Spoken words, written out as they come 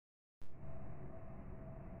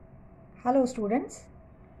Hello students,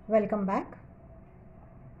 welcome back.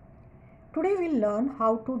 Today we'll learn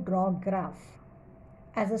how to draw graph.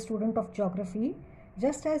 As a student of geography,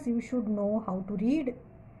 just as you should know how to read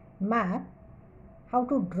map, how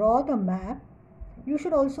to draw the map, you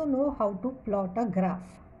should also know how to plot a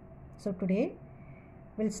graph. So today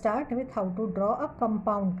we'll start with how to draw a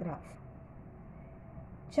compound graph.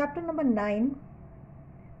 Chapter number 9,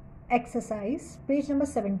 exercise, page number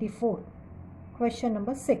 74, question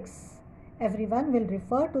number 6. Everyone will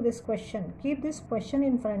refer to this question. Keep this question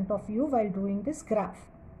in front of you while doing this graph.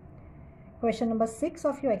 Question number 6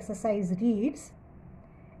 of your exercise reads,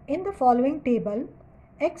 in the following table,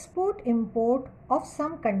 export-import of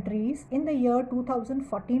some countries in the year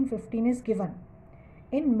 2014-15 is given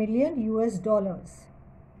in million US dollars.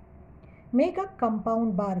 Make a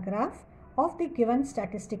compound bar graph of the given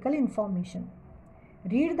statistical information.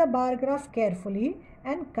 Read the bar graph carefully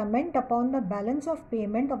and comment upon the balance of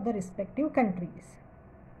payment of the respective countries.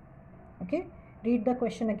 Okay, read the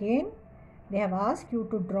question again. They have asked you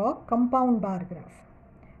to draw compound bar graph.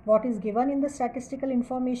 What is given in the statistical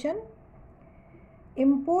information?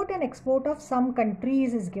 Import and export of some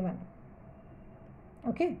countries is given.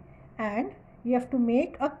 Okay, and you have to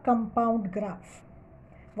make a compound graph.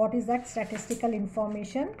 What is that statistical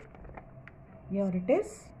information? Here it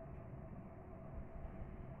is.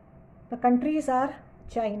 The countries are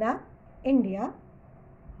China, India,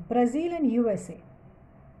 Brazil and USA.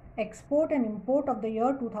 Export and import of the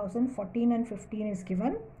year 2014 and 15 is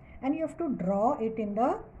given, and you have to draw it in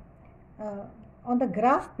the on the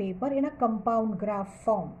graph paper in a compound graph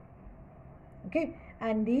form. Okay,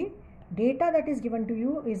 and the data that is given to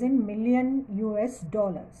you is in million US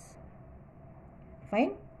dollars.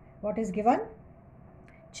 Fine. What is given?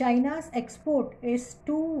 China's export is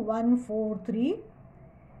 2143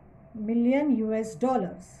 million US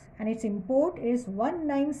dollars and its import is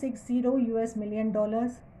 1960 US million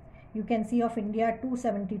dollars. You can see of India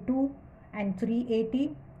 272 and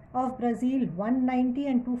 380, of Brazil 190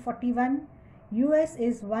 and 241, US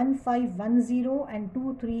is 1510 and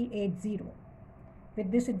 2380. With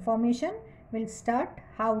this information, we'll start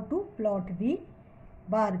how to plot the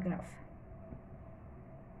bar graph.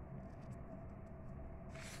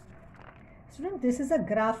 Student, this is a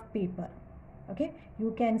graph paper. Okay,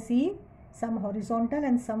 you can see some horizontal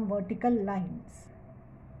and some vertical lines.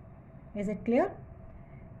 Is it clear?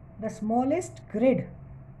 The smallest grid,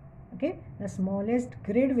 okay, the smallest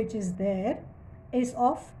grid which is there is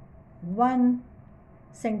of 1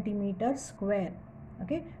 centimeter square.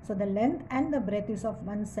 Okay, so the length and the breadth is of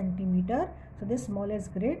 1 centimeter. So this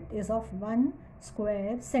smallest grid is of 1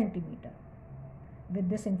 square centimeter. With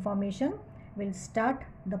this information, we'll start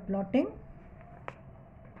the plotting.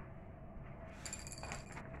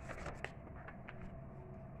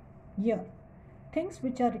 Here, things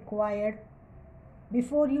which are required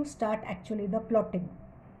before you start actually the plotting.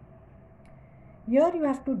 Here you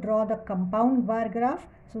have to draw the compound bar graph.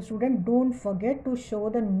 So student, don't forget to show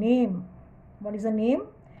the name. What is the name?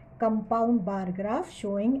 Compound bar graph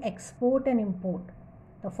showing export and import.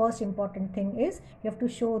 The first important thing is you have to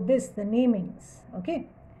show this, the namings. Okay,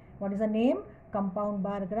 what is the name? Compound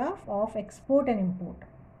bar graph of export and import.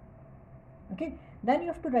 Okay, then you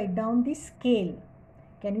have to write down the scale.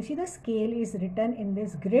 Can you see the scale is written in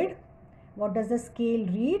this grid? What does the scale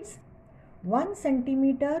reads? 1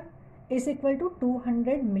 centimeter is equal to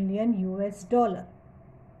 200 million US dollar.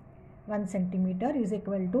 1 centimeter is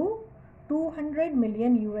equal to 200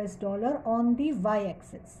 million US dollar on the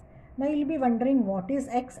y-axis. Now you will be wondering what is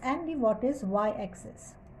x and what is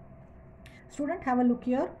y-axis. Student, have a look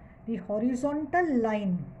here. The horizontal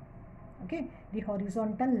line. Okay, the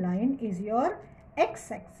horizontal line is your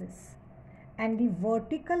x-axis. And the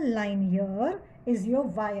vertical line here is your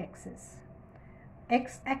y-axis.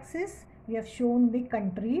 X-axis, we have shown the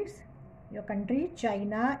countries, your country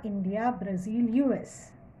China, India, Brazil,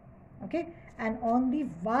 US. Okay, and on the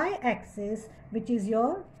y-axis, which is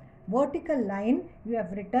your vertical line, you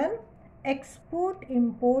have written export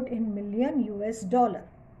import in million US dollar.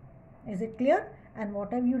 Is it clear? And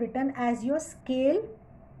what have you written as your scale?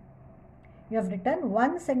 You have written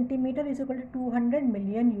 1 centimeter is equal to 200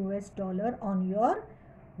 million US dollar on your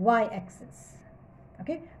y-axis.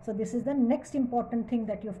 Okay, so this is the next important thing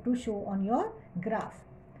that you have to show on your graph.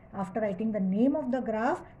 After writing the name of the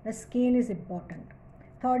graph, the scale is important.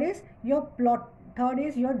 Third is your plot. Third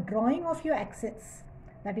is your drawing of your axis.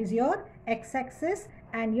 That is your x-axis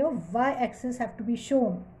and your y-axis have to be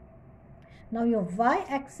shown. Now your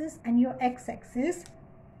y-axis and your x-axis,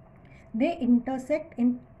 they intersect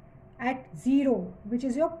at 0, which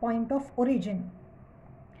is your point of origin.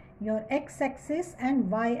 your x-axis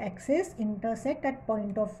and y-axis intersect at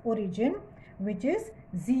point of origin, which is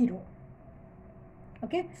 0.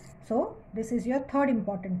 Okay, so this is your third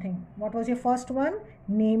important thing. What was your first one?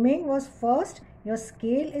 Naming was first, your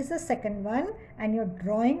scale is the second one, and your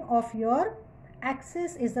drawing of your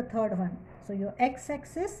axis is the third one. So your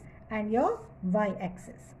x-axis and your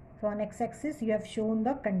y-axis. So on x-axis you have shown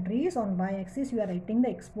the countries, on y-axis you are writing the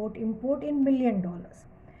export-import in $1 million.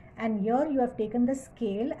 And here you have taken the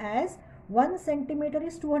scale as 1 centimeter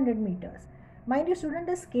is 200 meters. Mind you student,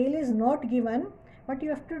 the scale is not given, but you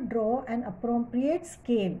have to draw an appropriate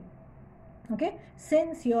scale. Okay,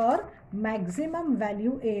 since your maximum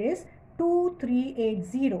value is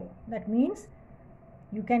 2380, that means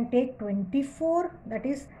you can take 24, that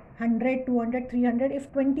is 100, 200, 300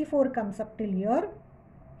 if 24 comes up till here,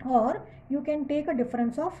 or you can take a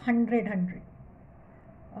difference of 100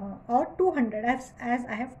 or 200 as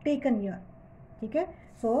I have taken here. Okay,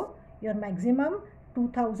 so your maximum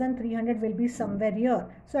 2300 will be somewhere here,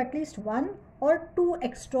 so at least 1 or 2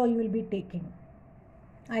 extra you will be taking.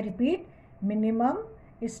 I repeat, minimum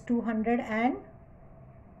is 200 and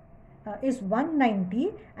is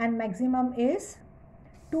 190 and maximum is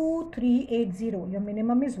 2380. Your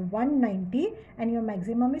minimum is 190 and your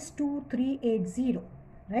maximum is 2380,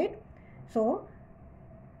 right? So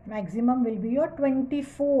maximum will be your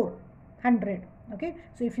 2400. Okay,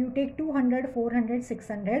 so if you take 200, 400,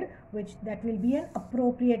 600, which that will be an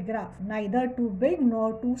appropriate graph, neither too big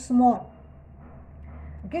nor too small.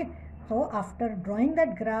 Okay, so after drawing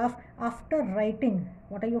that graph, after writing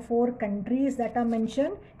what are your 4 countries that are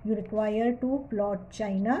mentioned, you require to plot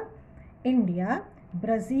China, India,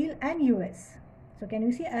 Brazil and US. So can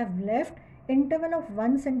you see I have left interval of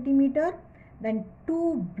 1 centimeter, then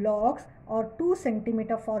 2 blocks or 2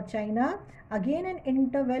 centimeter for China, again an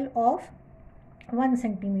interval of 1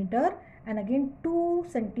 centimeter, and again 2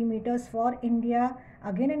 centimeters for India,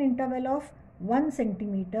 again an interval of 1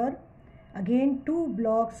 centimeter, again 2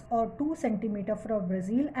 blocks or 2 centimeter for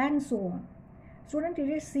Brazil, and so on. Student, it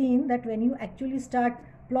is seen that when you actually start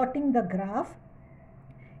plotting the graph,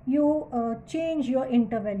 you change your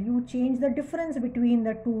interval, you change the difference between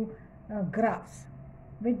the two graphs,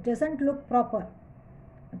 which doesn't look proper.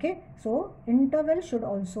 Okay, so interval should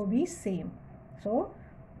also be same. So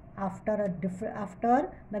after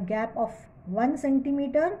the gap of 1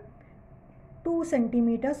 centimeter, 2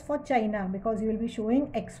 centimeters for China, because you will be showing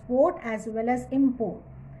export as well as import.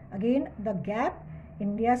 Again the gap,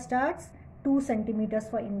 India starts 2 centimeters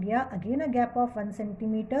for India, again a gap of 1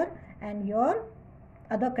 centimeter, and your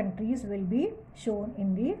other countries will be shown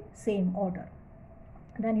in the same order.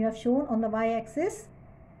 Then you have shown on the y-axis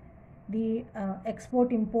the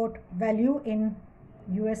export import value in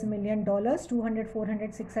US $1 million, 200,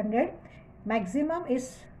 400, 600. Maximum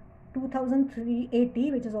is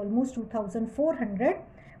 2380, which is almost 2400,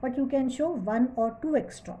 but you can show 1 or 2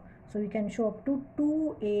 extra. So you can show up to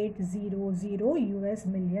 2800 US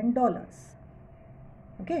 $1 million.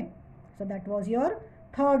 Okay, so that was your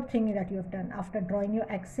third thing that you have done. After drawing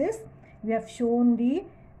your axis, you have shown the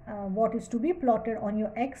what is to be plotted on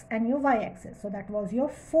your x and your y axis. So that was your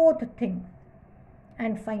fourth thing.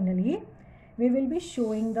 And finally, we will be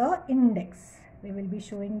showing the index. We will be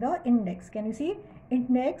showing the index. Can you see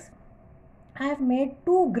index? I have made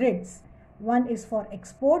 2 grids. One is for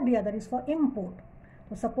export, the other is for import.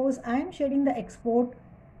 So suppose I am shading the export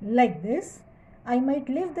like this. I might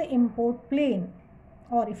leave the import plain,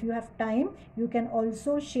 or if you have time, you can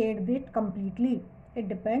also shade it completely. It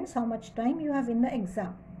depends how much time you have in the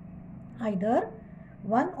exam. Either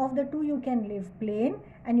one of the two you can leave plain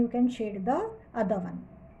and you can shade the other one.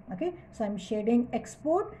 Okay, so I'm shading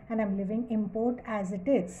export and I'm leaving import as it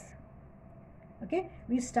is. Okay,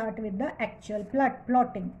 we start with the actual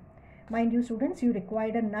plotting. Mind you students, you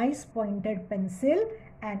required a nice pointed pencil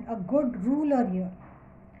and a good ruler here.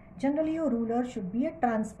 Generally your ruler should be a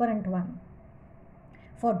transparent one.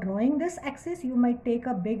 For drawing this axis, you might take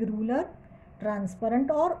a big ruler,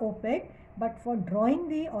 transparent or opaque, but for drawing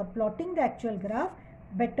the or plotting the actual graph,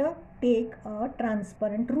 better take a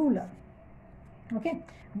transparent ruler. Okay,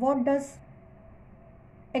 what does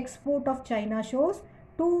export of China shows?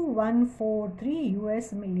 2143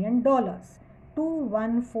 US $1 million.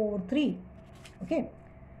 2143. Okay,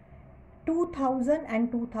 2000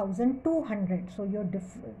 and 2200.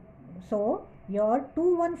 So your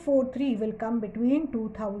 2143 will come between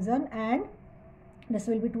 2000 and this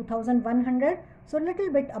will be 2100. So little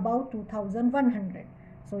bit above 2100.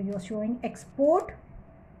 So you are showing export.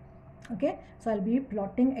 Okay, so I'll be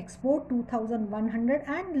plotting export 2100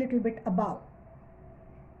 and little bit above.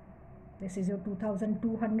 This is your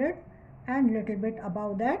 2200 and little bit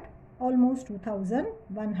above that almost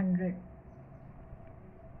 2100.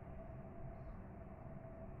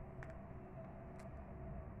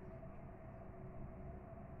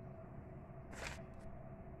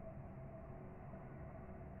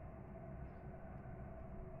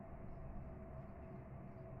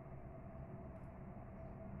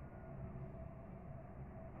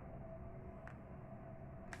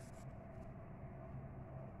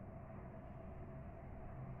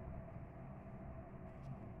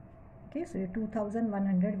 Okay, so your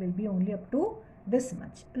 2100 will be only up to this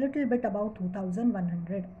much, a little bit about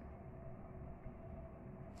 2100.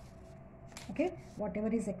 Okay, whatever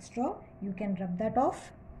is extra, you can rub that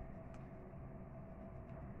off.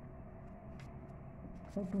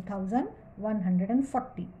 So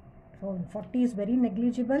 2140. So 40 is very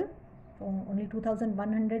negligible. So only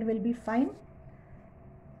 2100 will be fine.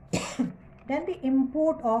 Then the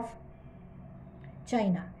import of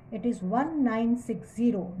China. It is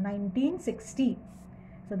 1960, 1960.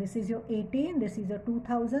 So this is your 18, this is your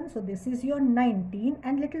 2000, so this is your 19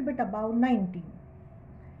 and little bit above 19.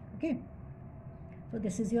 Okay, so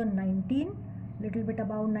this is your 19, little bit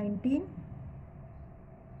above 19.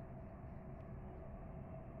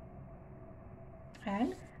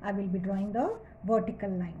 And I will be drawing the vertical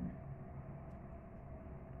line.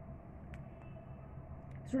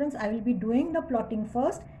 Students, I will be doing the plotting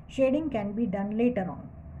first. Shading can be done later on.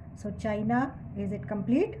 So China, is it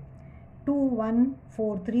complete?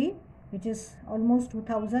 2143, which is almost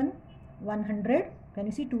 2100. Can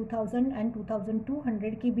you see 2000 and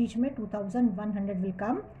 2200 के बीच में 2100 will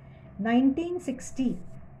come. 1960,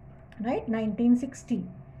 right? 1960.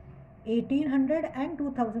 1800 and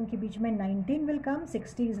 2000 के बीच में 19 will come.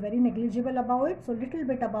 60 is very negligible above it, so little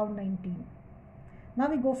bit above 19. Now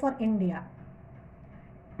we go for India.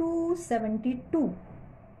 272.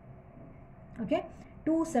 Okay,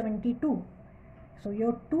 272. So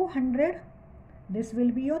your 200, this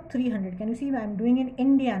will be your 300. Can you see I am doing in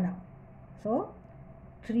India now? So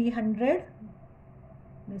 300,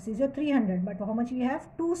 this is your 300, but how much we have?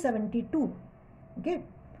 272. Okay.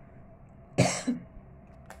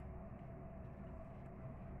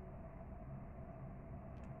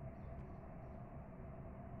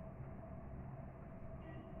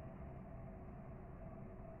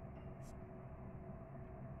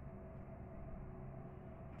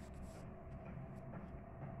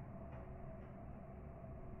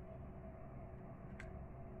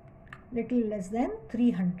 Little less than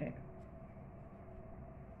 300.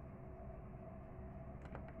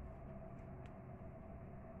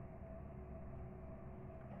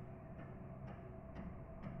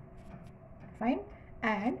 Fine.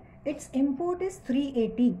 And its import is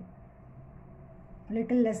 380.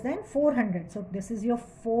 Little less than 400. So this is your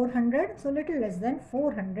 400. So little less than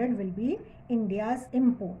 400 will be India's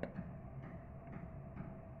import.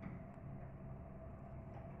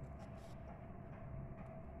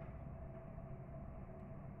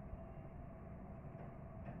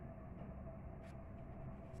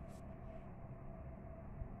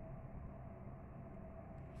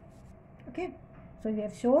 Okay, so we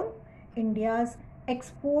have shown India's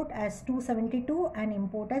export as 272 and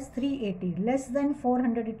import as 380. Less than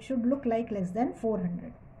 400, it should look like less than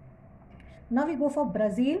 400. Now we go for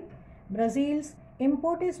Brazil. Brazil's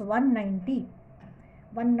import is 190.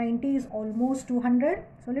 190 is almost 200,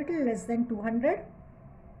 so little less than 200.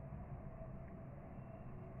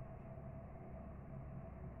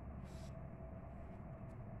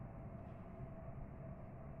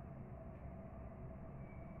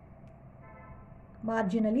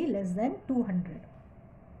 Marginally less than 200,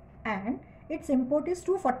 and its import is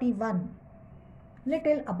 241,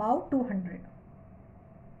 little above 200.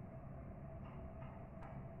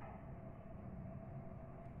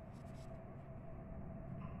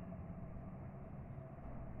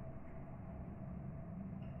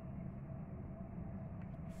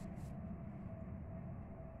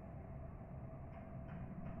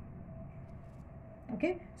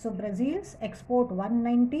 Okay, so Brazil's export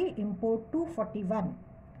 190, import 241.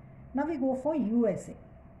 Now we go for USA.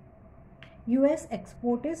 US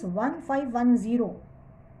export is 1510.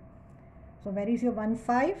 So where is your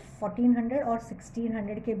 15? 1400 or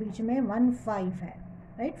 1600 के बीच में 15 है,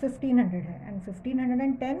 right? 1500 है, and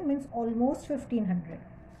 1510 means almost 1500.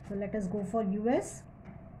 So let us go for US.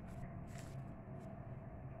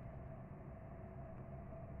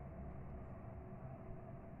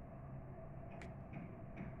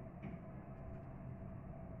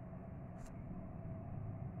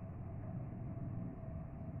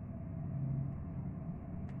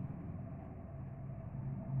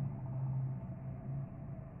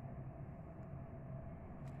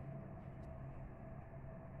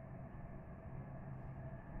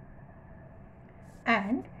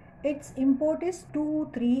 its import is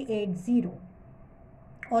 2380,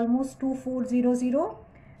 almost 2400.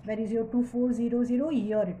 Where is your 2400?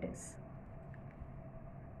 Here it is.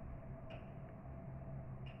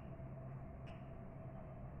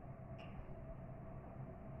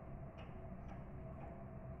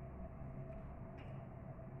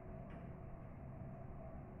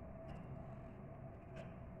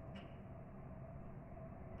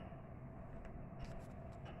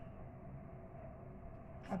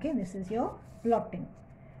 Okay, this is your plotting.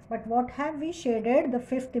 But what have we shaded? The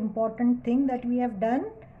fifth important thing that we have done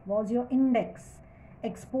was your index.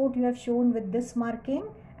 Export you have shown with this marking,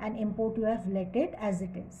 and import you have let it as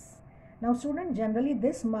it is. Now student, generally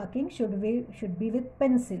this marking should be with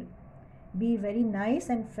pencil. Be very nice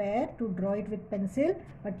and fair to draw it with pencil,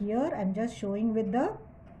 but here I am just showing with the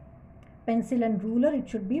pencil and ruler it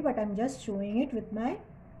should be, but I am just showing it with my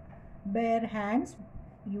bare hands.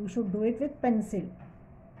 You should do it with pencil.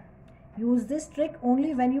 Use this trick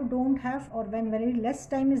only when you don't have or when very less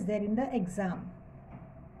time is there in the exam.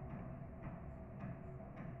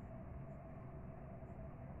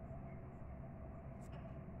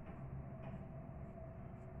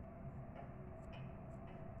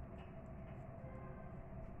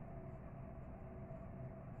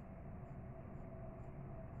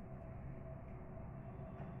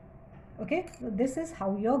 Okay, so this is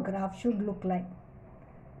how your graph should look like.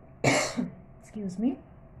 Excuse me.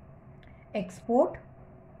 Export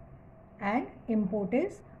and import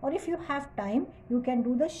is, or if you have time you can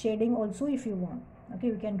do the shading also if you want. Okay,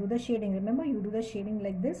 you can do the shading. Remember, you do the shading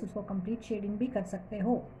like this, so complete shading bhi kar sakte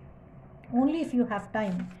ho, only if you have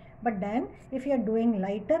time. But then if you are doing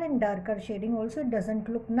lighter and darker shading also, it doesn't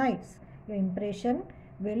look nice. Your impression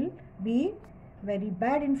will be very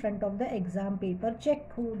bad in front of the exam paper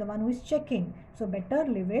the one who is checking. So better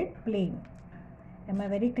leave it plain. Am I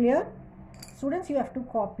very clear? Students, you have to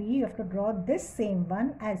copy, you have to draw this same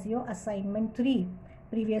one as your assignment 3.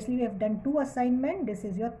 Previously we have done 2 assignments. This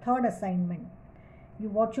is your 3rd assignment.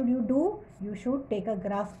 What should you do? You should take a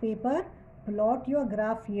graph paper, plot your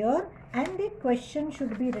graph here, and the question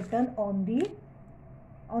should be written on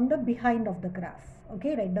the behind of the graph.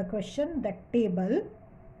 Okay, write the question, that table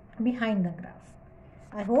behind the graph.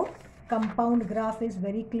 I hope compound graph is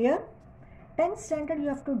very clear. 10th standard you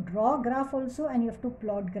have to draw graph also and you have to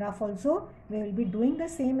plot graph also. We will be doing the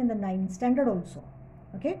same in the 9th standard also.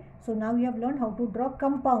 Okay, so now you have learned how to draw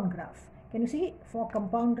compound graph. Can you see, for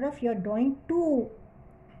compound graph you are drawing 2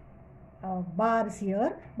 bars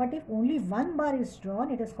here, but if only 1 bar is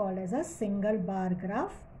drawn, it is called as a single bar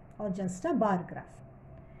graph or just a bar graph.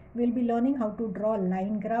 We will be learning how to draw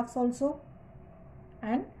line graphs also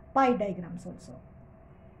and pie diagrams also.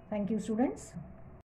 Thank you students.